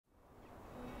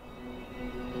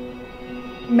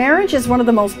Marriage is one of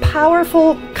the most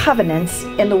powerful covenants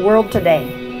in the world today.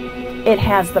 It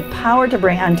has the power to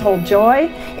bring untold joy,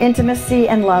 intimacy,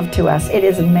 and love to us. It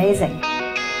is amazing.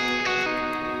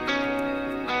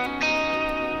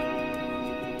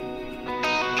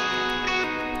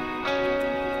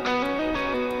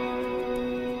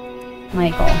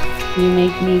 Michael, you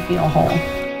make me feel whole.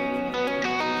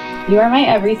 You are my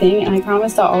everything, and I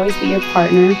promise to always be your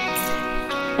partner,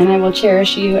 and I will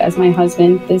cherish you as my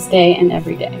husband this day and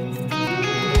every day.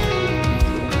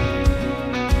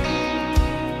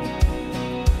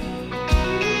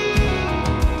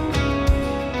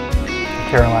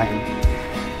 Caroline,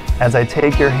 as I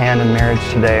take your hand in marriage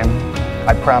today,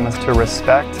 I promise to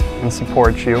respect and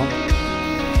support you,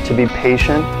 to be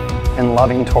patient and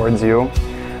loving towards you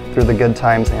through the good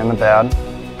times and the bad.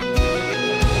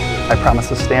 I promise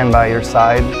to stand by your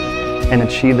side and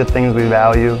achieve the things we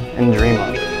value and dream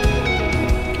of.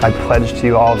 I pledge to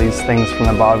you all these things from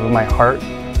the bottom of my heart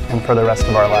and for the rest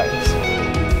of our lives.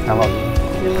 I love you.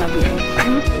 I love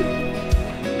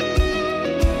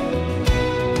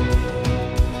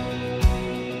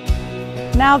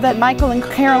you. Now that Michael and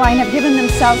Caroline have given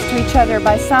themselves to each other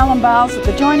by solemn vows with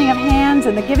the joining of hands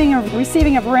and the giving or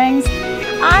receiving of rings,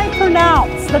 I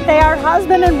pronounce that they are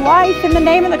husband and wife in the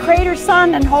name of the Creator,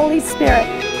 Son, and Holy Spirit.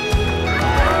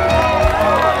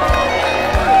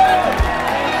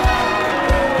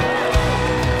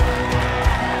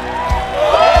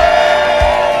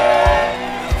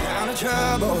 Kind of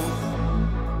trouble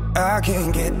I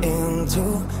can't get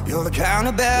into. You're the kind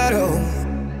of battle,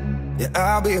 yeah,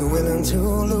 I'll be willing to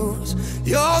lose.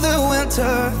 You're the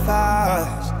winter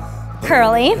fires.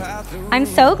 Curly, I'm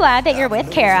so glad that you're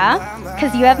with Kara,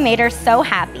 because you have made her so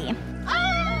happy.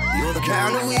 You're the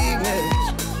kind of weakness.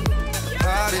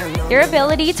 Your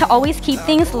ability to always keep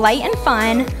things light and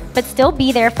fun, but still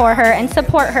be there for her and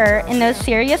support her in those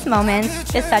serious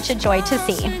moments is such a joy to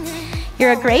see.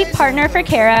 You're a great partner for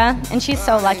Kara, and she's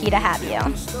so lucky to have you.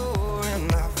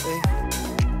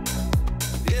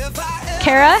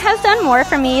 Kara has done more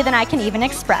for me than I can even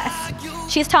express.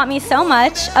 She's taught me so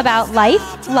much about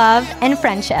life, love, and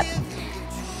friendship.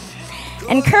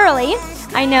 And Curly,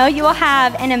 I know you will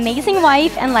have an amazing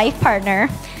wife and life partner.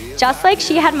 Just like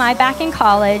she had my back in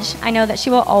college, I know that she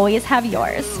will always have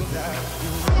yours.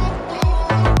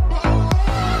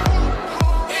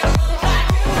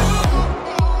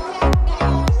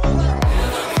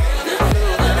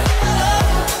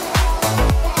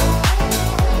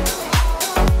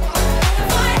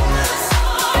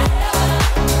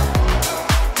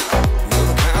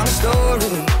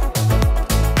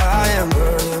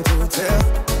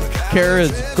 Kara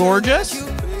is gorgeous,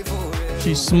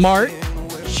 she's smart,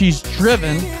 she's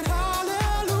driven.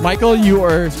 Michael, you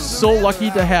are so lucky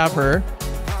to have her.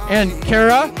 And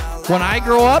Kara, when I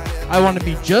grow up, I want to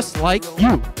be just like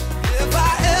you. If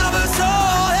I ever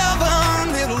saw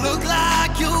heaven, it'll look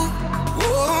like you.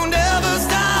 Oh, never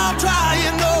stop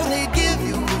trying, only give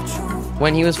you the truth.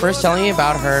 When he was first telling me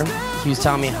about her, he was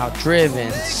telling me how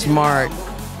driven, smart,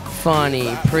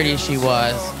 funny, pretty she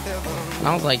was. And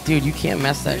I was like, dude, you can't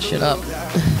mess that shit up.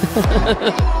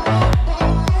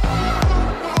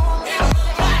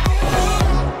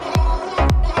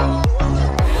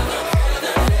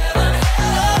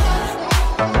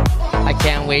 I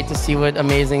can't wait to see what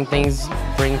amazing things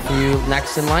bring for you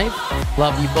next in life.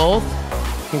 Love you both.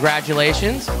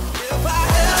 Congratulations.